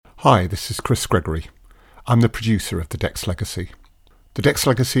Hi, this is Chris Gregory. I'm the producer of The Dex Legacy. The Dex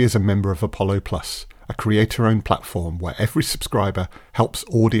Legacy is a member of Apollo Plus, a creator-owned platform where every subscriber helps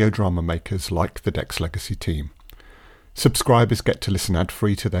audio drama makers like the Dex Legacy team. Subscribers get to listen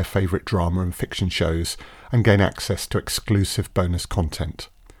ad-free to their favourite drama and fiction shows and gain access to exclusive bonus content.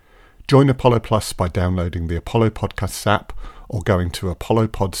 Join Apollo Plus by downloading the Apollo Podcasts app or going to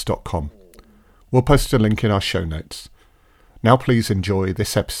apollopods.com. We'll post a link in our show notes. Now please enjoy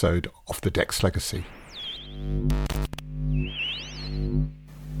this episode of The Dex Legacy.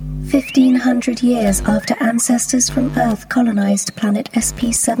 1,500 years after ancestors from Earth colonized planet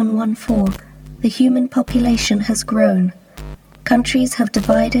SP-714, the human population has grown. Countries have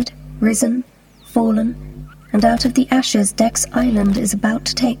divided, risen, fallen, and out of the ashes Dex Island is about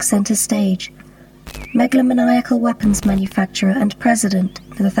to take center stage. Megalomaniacal weapons manufacturer and president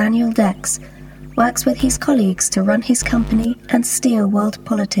Nathaniel Dex works with his colleagues to run his company and steer world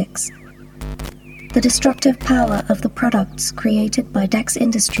politics. The destructive power of the products created by Dex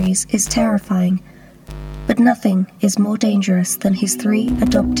Industries is terrifying, but nothing is more dangerous than his 3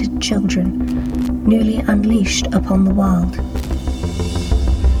 adopted children, newly unleashed upon the world.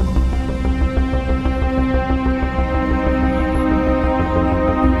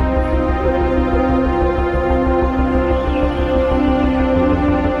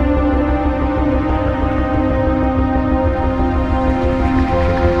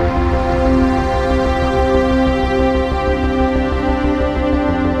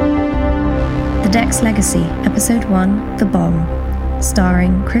 Dex Legacy, Episode 1, The Bomb,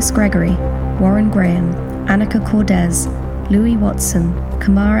 starring Chris Gregory, Warren Graham, Annika Cordes, Louis Watson,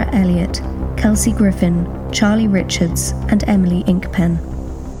 Kamara Elliott, Kelsey Griffin, Charlie Richards, and Emily Inkpen.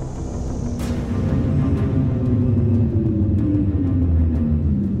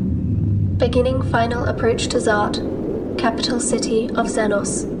 Beginning final approach to Zart, capital city of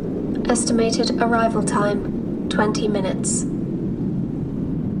Xenos. Estimated arrival time, 20 minutes.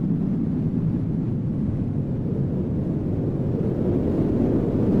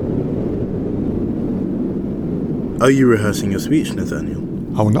 Are you rehearsing your speech, Nathaniel?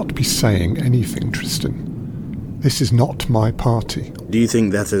 I will not be saying anything, Tristan. This is not my party. Do you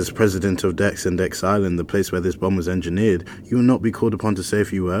think that as president of Dex and Dex Island, the place where this bomb was engineered, you will not be called upon to say a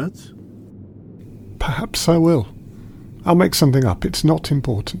few words? Perhaps I will. I'll make something up. It's not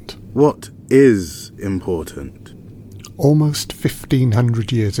important. What is important? Almost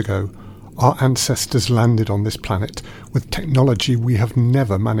 1,500 years ago, our ancestors landed on this planet with technology we have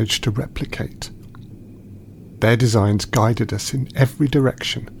never managed to replicate. Their designs guided us in every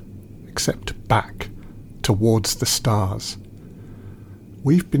direction, except back, towards the stars.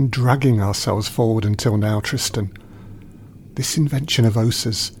 We've been dragging ourselves forward until now, Tristan. This invention of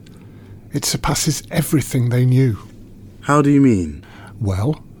Osa's, it surpasses everything they knew. How do you mean?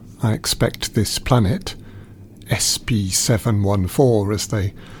 Well, I expect this planet, SP-714 as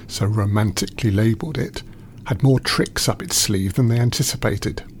they so romantically labelled it, had more tricks up its sleeve than they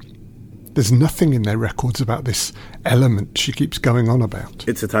anticipated. There's nothing in their records about this element she keeps going on about.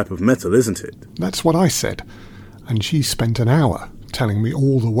 It's a type of metal, isn't it? That's what I said, and she spent an hour telling me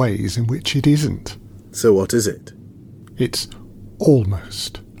all the ways in which it isn't. So what is it? It's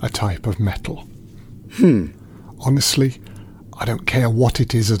almost a type of metal. Honestly, I don't care what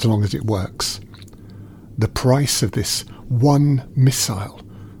it is as long as it works. The price of this one missile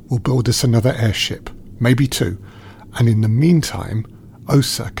will build us another airship, maybe 2, and in the meantime,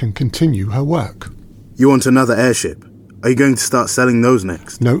 Osa can continue her work. You want another airship? Are you going to start selling those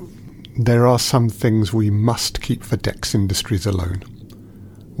next? No, there are some things we must keep for Dex Industries alone.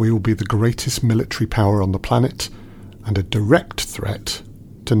 We will be the greatest military power on the planet and a direct threat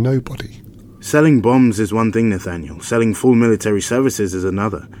to nobody. Selling bombs is one thing, Nathaniel. Selling full military services is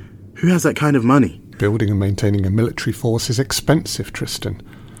another. Who has that kind of money? Building and maintaining a military force is expensive, Tristan.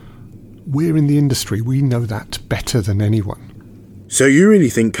 We're in the industry, we know that better than anyone. So you really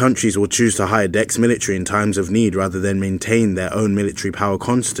think countries will choose to hire Dex military in times of need rather than maintain their own military power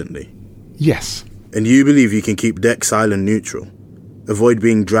constantly? Yes. And you believe you can keep Dex Island neutral? Avoid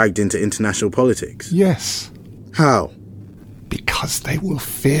being dragged into international politics? Yes. How? Because they will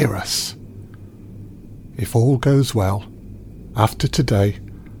fear us. If all goes well, after today,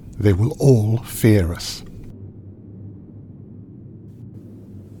 they will all fear us.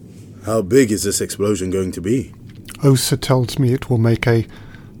 How big is this explosion going to be? Osa tells me it will make a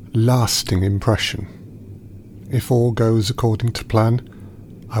lasting impression. If all goes according to plan,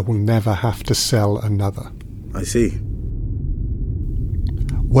 I will never have to sell another. I see.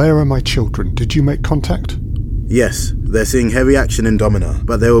 Where are my children? Did you make contact? Yes, they're seeing heavy action in Dominar,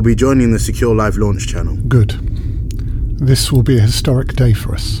 but they will be joining the Secure Live launch channel. Good. This will be a historic day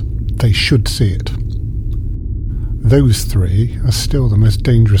for us. they should see it. Those three are still the most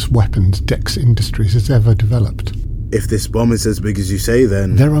dangerous weapons Dex Industries has ever developed. If this bomb is as big as you say,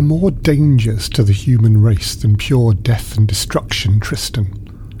 then... There are more dangers to the human race than pure death and destruction, Tristan.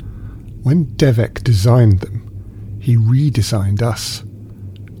 When Devek designed them, he redesigned us.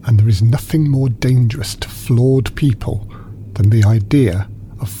 And there is nothing more dangerous to flawed people than the idea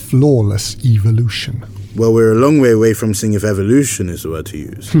of flawless evolution. Well, we're a long way away from seeing if evolution is the word to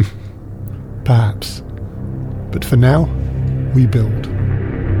use. Perhaps. But for now, we build.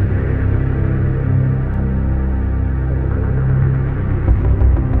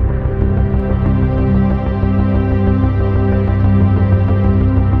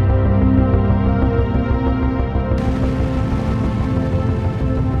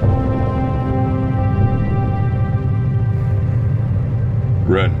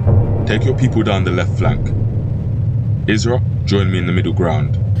 Ren, take your people down the left flank. Isra, join me in the middle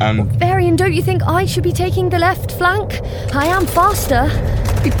ground. And... Varian, don't you think I should be taking the left flank? I am faster.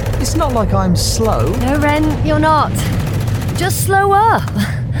 It's not like I'm slow. No, Ren, you're not. Just slower.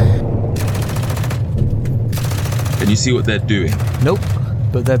 Can you see what they're doing? Nope,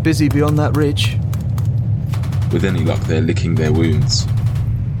 but they're busy beyond that ridge. With any luck, they're licking their wounds.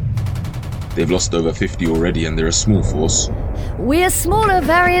 They've lost over 50 already, and they're a small force. We're smaller,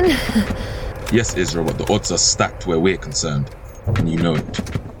 Varian. Yes, Isra, but the odds are stacked where we're concerned. And you know it.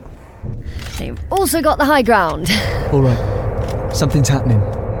 They've also got the high ground. All right. Something's happening.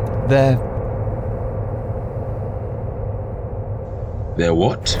 They're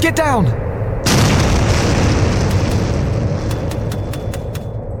what? Get down!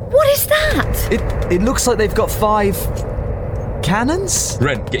 What is that? It looks like they've got 5 cannons?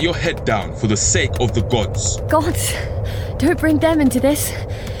 Ren, get your head down for the sake of the gods. Gods, don't bring them into this.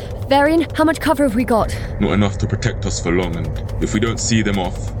 Varian, how much cover have we got? Not enough to protect us for long, and if we don't see them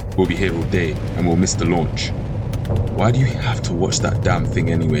off, we'll be here all day, and we'll miss the launch. Why do you have to watch that damn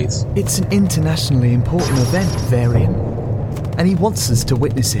thing anyways? It's an internationally important event, Varian. And he wants us to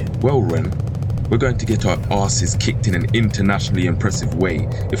witness it. Well, Ren, we're going to get our asses kicked in an internationally impressive way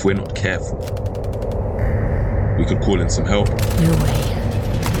if we're not careful. We could call in some help. No way.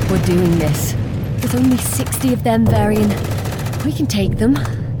 We're doing this. There's only 60 of them, Varian. We can take them.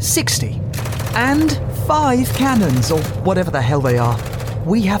 60? And 5 cannons, or whatever the hell they are.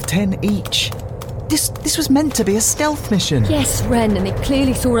 We have 10 each. This was meant to be a stealth mission. Yes, Ren, and they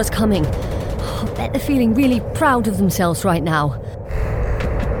clearly saw us coming. I bet they're feeling really proud of themselves right now.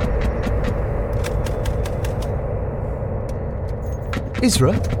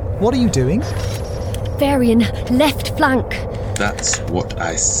 Isra, what are you doing? Varian, left flank. That's what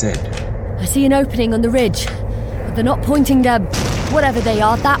I said. I see an opening on the ridge, but they're not pointing their whatever they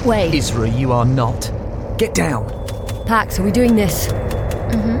are that way. Isra, you are not. Get down. Pax, are we doing this?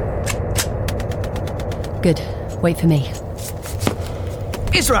 Good. Wait for me.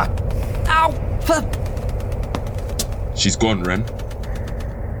 Isra! Ow! She's gone, Ren.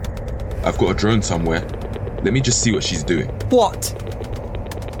 I've got a drone somewhere. Let me just see what she's doing. What?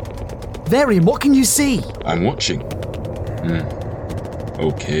 Varian, what can you see? I'm watching.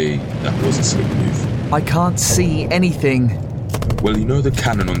 Okay, that was a slick move. I can't see anything. Well, you know the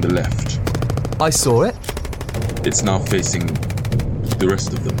cannon on the left? I saw it. It's now facing the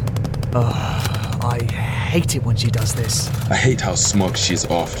rest of them. I hate it when she does this. I hate how smug she's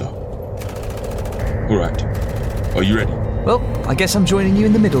after. Alright, are you ready? Well, I guess I'm joining you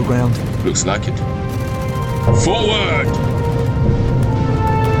in the middle ground. Looks like it. Forward!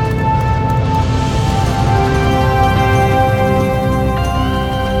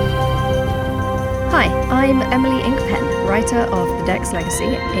 Hi, I'm Emily Inkpen, writer of The Dex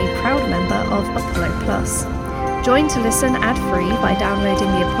Legacy, a proud member of Apollo Plus. Join to listen ad-free by downloading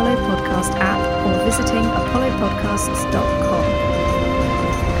the Apollo Podcast app or visiting apollopodcasts.com.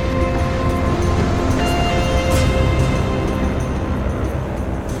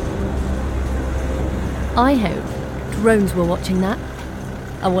 I hope drones were watching that.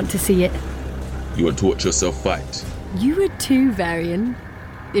 I want to see it. You want to watch yourself fight? You would too, Varian,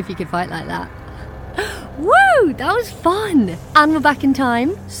 if you could fight like that. Woo! That was fun! And we're back in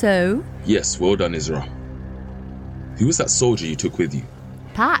time, so... Yes, well done, Isra. Who was that soldier you took with you?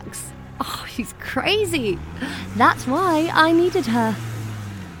 Pax. Oh, she's crazy. That's why I needed her.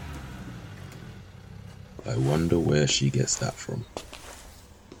 I wonder where she gets that from.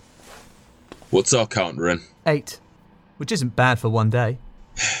 What's our count, Ren? 8. Which isn't bad for one day.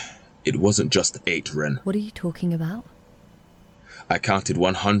 It wasn't just 8, Ren. What are you talking about? I counted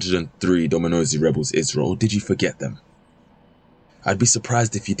 103 Dominosi rebels, Isra, or did you forget them? I'd be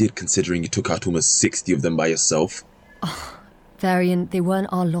surprised if you did, considering you took out almost 60 of them by yourself. Varian, they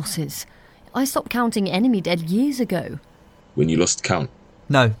weren't our losses. I stopped counting enemy dead years ago. When you lost count?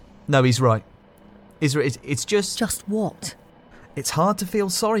 No, he's right. It's just... Just what? It's hard to feel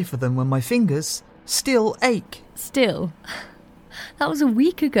sorry for them when my fingers still ache. Still? That was a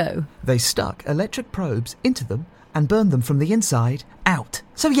week ago. They stuck electric probes into them and burned them from the inside out.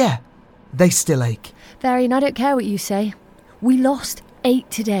 So yeah, they still ache. Varian, I don't care what you say. We lost 8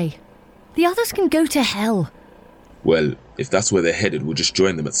 today. The others can go to hell. Well, if that's where they're headed, we'll just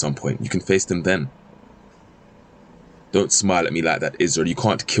join them at some point. You can face them then. Don't smile at me like that, Israel. You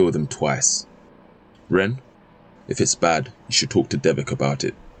can't kill them twice. Ren, if it's bad, you should talk to Devik about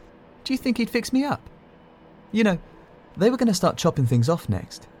it. Do you think he'd fix me up? You know, they were going to start chopping things off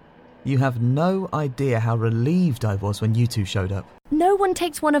next. You have no idea how relieved I was when you two showed up. No one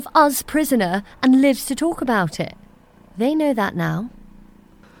takes one of us prisoner and lives to talk about it. They know that now.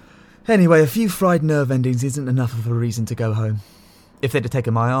 Anyway, a few fried nerve endings isn't enough of a reason to go home. If they'd have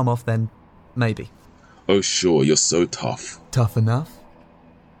taken my arm off, then maybe. Oh sure, you're so tough. Tough enough?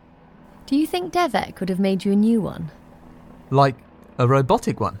 Do you think Devek would have made you a new one? Like a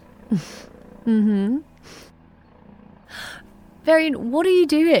robotic one? Mm-hmm. Varian, what are you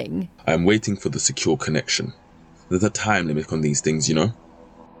doing? I'm waiting for the secure connection. There's a time limit on these things, you know?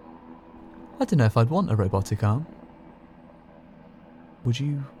 I don't know if I'd want a robotic arm. Would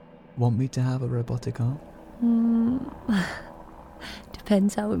you want me to have a robotic arm?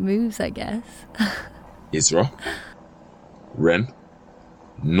 Depends how it moves, I guess. Isra? Ren?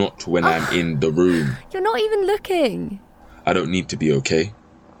 Not when I'm in the room. You're not even looking. I don't need to be, okay?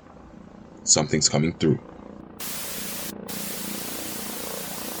 Something's coming through.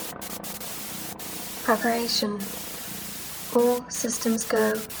 Preparation. All systems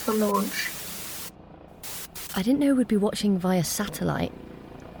go for launch. I didn't know we'd be watching via satellite.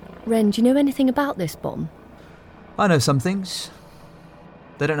 Ren, do you know anything about this bomb? I know some things.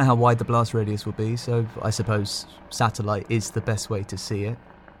 They don't know how wide the blast radius will be, so I suppose satellite is the best way to see it.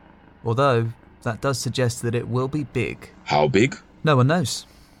 Although, that does suggest that it will be big. How big? No one knows.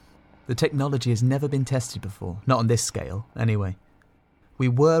 The technology has never been tested before. Not on this scale, anyway. We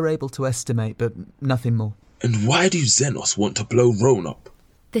were able to estimate, but nothing more. And why do Xenos want to blow Rhone up?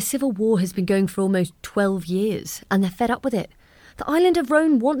 The civil war has been going for almost 12 years, and they're fed up with it. The island of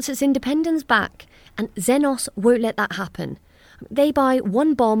Rhone wants its independence back, and Xenos won't let that happen. They buy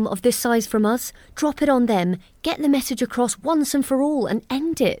one bomb of this size from us, drop it on them, get the message across once and for all, and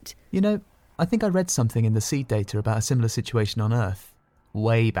end it. You know, I think I read something in the seed data about a similar situation on Earth,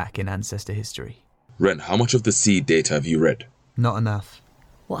 way back in Ancestor history. Ren, how much of the seed data have you read? Not enough.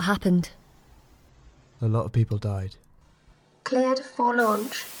 What happened? A lot of people died. Cleared for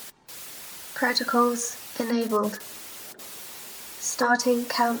launch. Protocols enabled. Starting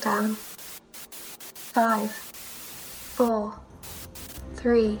countdown. 5, 4,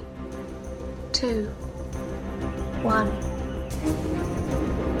 3, 2, 1.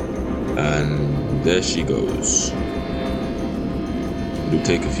 And there she goes. It'll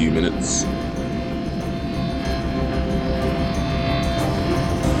take a few minutes.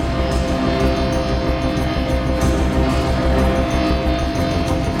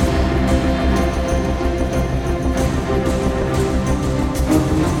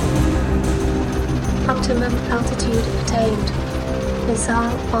 Optimum altitude attained.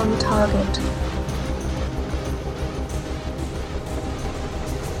 Missile on target.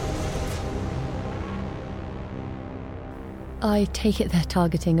 I take it they're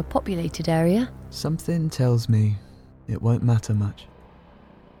targeting a populated area. Something tells me it won't matter much.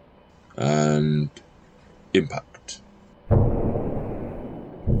 And impact.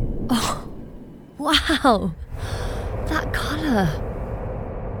 Oh, wow! That colour.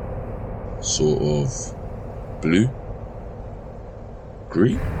 Sort of blue?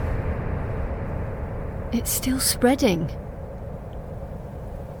 Green? It's still spreading.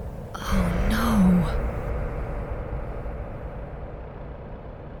 Oh no.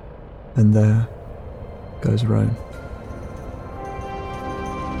 And there goes Rome.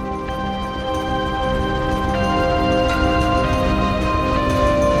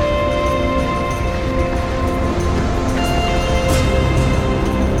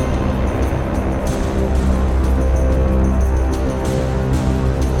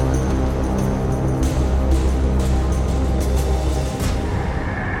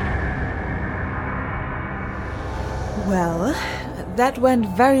 Well, that went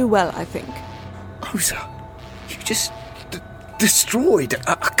very well, I think. Osa, you just destroyed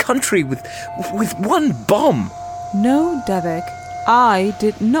a country with one bomb. No, Devek, I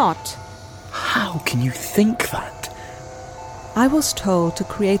did not. How can you think that? I was told to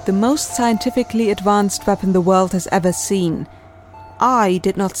create the most scientifically advanced weapon the world has ever seen. I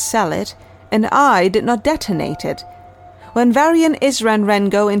did not sell it, and I did not detonate it. When Varian Isran Wren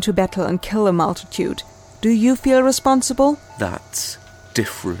go into battle and kill a multitude, do you feel responsible? That's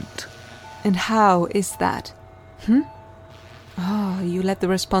different. And how is that? Oh, you let the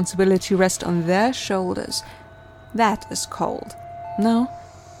responsibility rest on their shoulders. That is cold. No,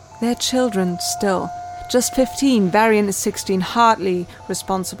 they're children still. Just 15, Varian is 16, hardly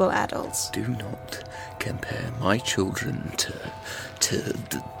responsible adults. Do not compare my children to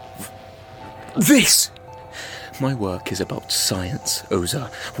this! My work is about science,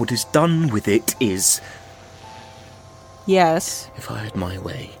 Oza. What is done with it is... Yes. If I had my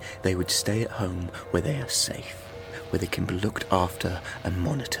way, they would stay at home where they are safe, where they can be looked after and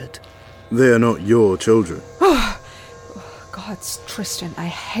monitored. They are not your children. Gods, Tristan, I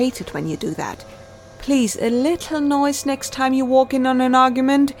hate it when you do that. Please, a little noise next time you walk in on an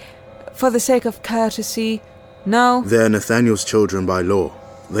argument, for the sake of courtesy. No? They are Nathaniel's children by law.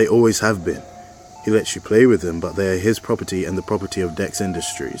 They always have been. He lets you play with them, but they are his property and the property of Dex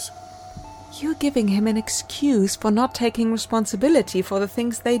Industries. You're giving him an excuse for not taking responsibility for the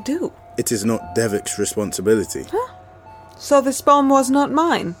things they do. It is not Devik's responsibility. Huh? So this bomb was not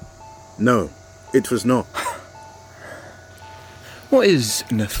mine? No, it was not. What is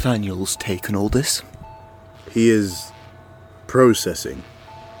Nathaniel's take on all this? He is processing.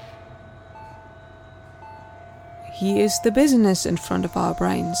 He is the business in front of our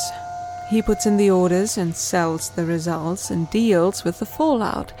brains. He puts in the orders and sells the results and deals with the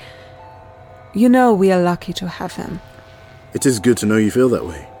fallout. You know we are lucky to have him. It is good to know you feel that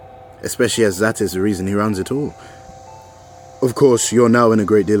way, especially as that is the reason he runs it all. Of course, you're now in a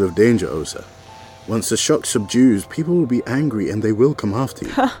great deal of danger, Osa. Once the shock subdues, people will be angry and they will come after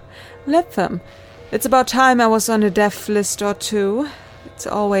you. Let them. It's about time I was on a death list or two. It's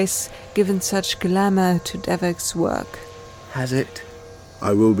always given such glamour to Devik's work. Has it?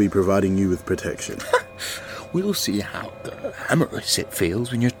 I will be providing you with protection. We'll see how glamorous it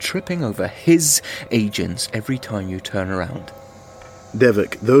feels when you're tripping over his agents every time you turn around.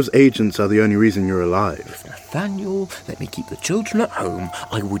 Devik, those agents are the only reason you're alive. If Nathaniel let me keep the children at home,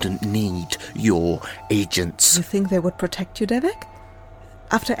 I wouldn't need your agents. You think they would protect you, Devik?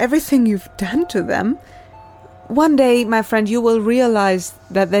 After everything you've done to them? One day, my friend, you will realize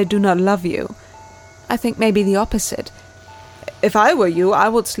that they do not love you. I think maybe the opposite. If I were you, I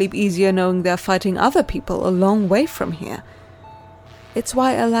would sleep easier knowing they're fighting other people a long way from here. It's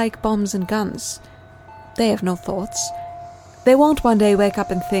why I like bombs and guns. They have no thoughts. They won't one day wake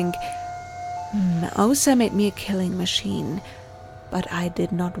up and think, Osa made me a killing machine, but I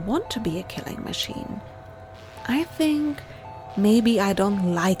did not want to be a killing machine. I think maybe I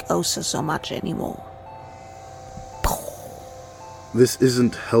don't like Osa so much anymore. This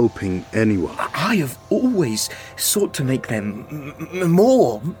isn't helping anyone. I have always sought to make them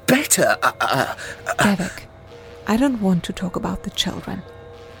better. Devik, I don't want to talk about the children.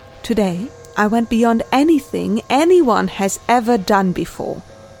 Today, I went beyond anything anyone has ever done before.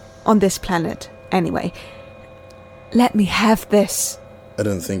 On this planet, anyway. Let me have this. I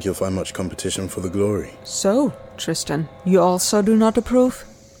don't think you'll find much competition for the glory. So, Tristan, you also do not approve?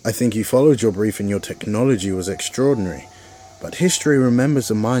 I think you followed your brief and your technology was extraordinary. But history remembers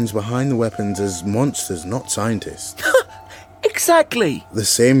the minds behind the weapons as monsters, not scientists. Exactly! The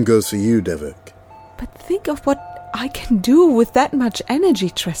same goes for you, Devik. But think of what I can do with that much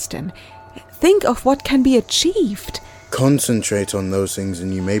energy, Tristan. Think of what can be achieved. Concentrate on those things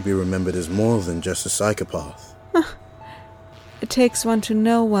and you may be remembered as more than just a psychopath. It takes one to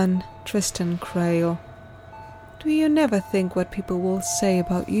know one, Tristan Crail. Do you never think what people will say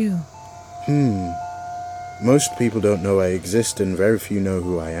about you? Most people don't know I exist and very few know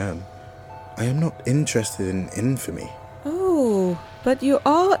who I am. I am not interested in infamy. Oh, but you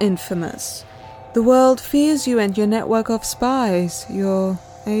are infamous. The world fears you and your network of spies, your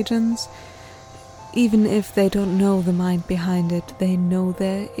agents. Even if they don't know the mind behind it, they know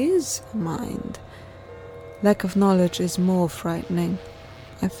there is a mind. Lack of knowledge is more frightening,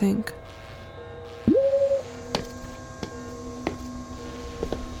 I think.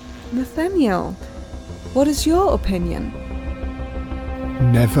 Nathaniel, what is your opinion?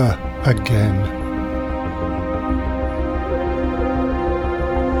 Never again.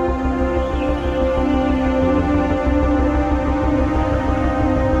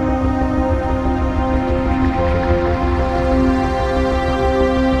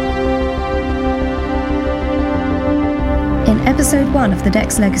 In episode 1 of The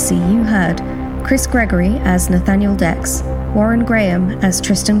Dex Legacy, you heard Chris Gregory as Nathaniel Dex, Warren Graham as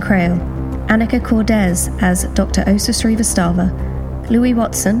Tristan Crail, Annika Cordes as Dr. Osa Srivastava, Louis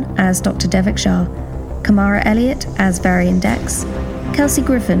Watson as Dr. Devik Shah, Kamara Elliott as Varian Dex, Kelsey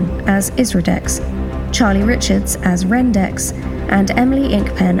Griffin as Isradex, Charlie Richards as Rendex, and Emily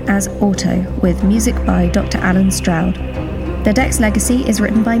Inkpen as Auto, with music by Dr. Alan Stroud. The Dex Legacy is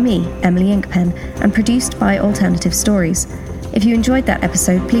written by me, Emily Inkpen, and produced by Alternative Stories. If you enjoyed that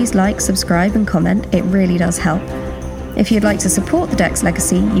episode, please like, subscribe and comment, it really does help. If you'd like to support The Dex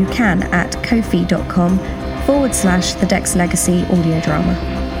Legacy, you can at ko-fi.com/The Dex Legacy audio drama.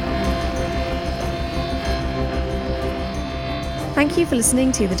 Thank you for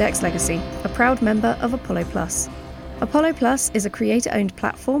listening to The Dex Legacy, a proud member of Apollo Plus. Apollo Plus is a creator-owned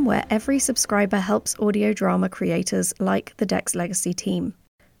platform where every subscriber helps audio drama creators like the Dex Legacy team.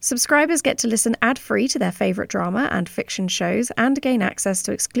 Subscribers get to listen ad-free to their favourite drama and fiction shows and gain access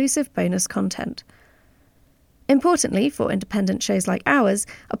to exclusive bonus content. Importantly, for independent shows like ours,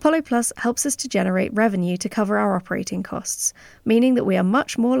 Apollo Plus helps us to generate revenue to cover our operating costs, meaning that we are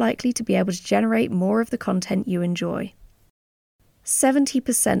much more likely to be able to generate more of the content you enjoy.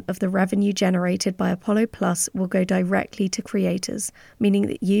 70% of the revenue generated by Apollo Plus will go directly to creators, meaning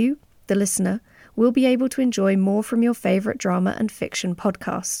that you, the listener, will be able to enjoy more from your favourite drama and fiction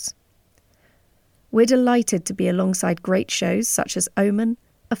podcasts. We're delighted to be alongside great shows such as Omen,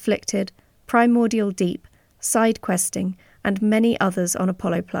 Afflicted, Primordial Deep, Side Questing, and many others on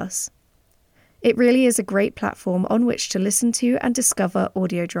Apollo Plus. It really is a great platform on which to listen to and discover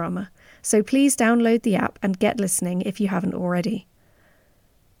audio drama, so please download the app and get listening if you haven't already.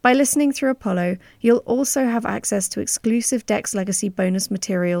 By listening through Apollo, you'll also have access to exclusive Dex Legacy bonus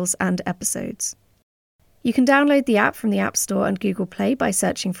materials and episodes. You can download the app from the App Store and Google Play by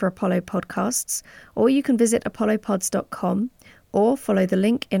searching for Apollo Podcasts, or you can visit apollopods.com or follow the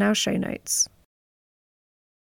link in our show notes.